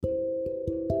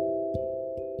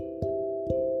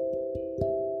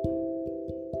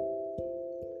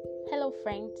Hello,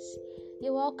 friends.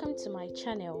 You're welcome to my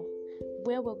channel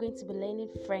where we're going to be learning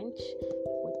French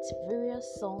with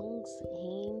various songs,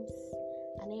 hymns,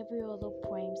 and every other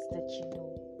poems that you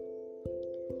know.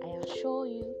 I assure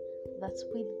you that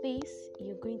with this,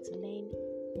 you're going to learn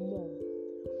more.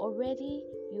 Already,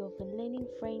 you have been learning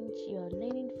French. You're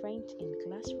learning French in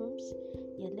classrooms.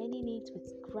 You're learning it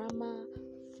with grammar,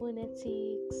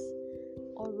 phonetics,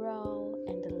 oral,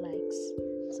 and the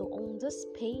likes. So on this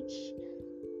page,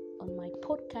 on my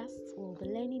podcast, we'll be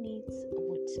learning it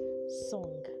with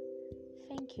song.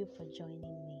 Thank you for joining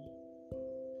me.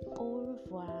 Au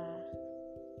revoir.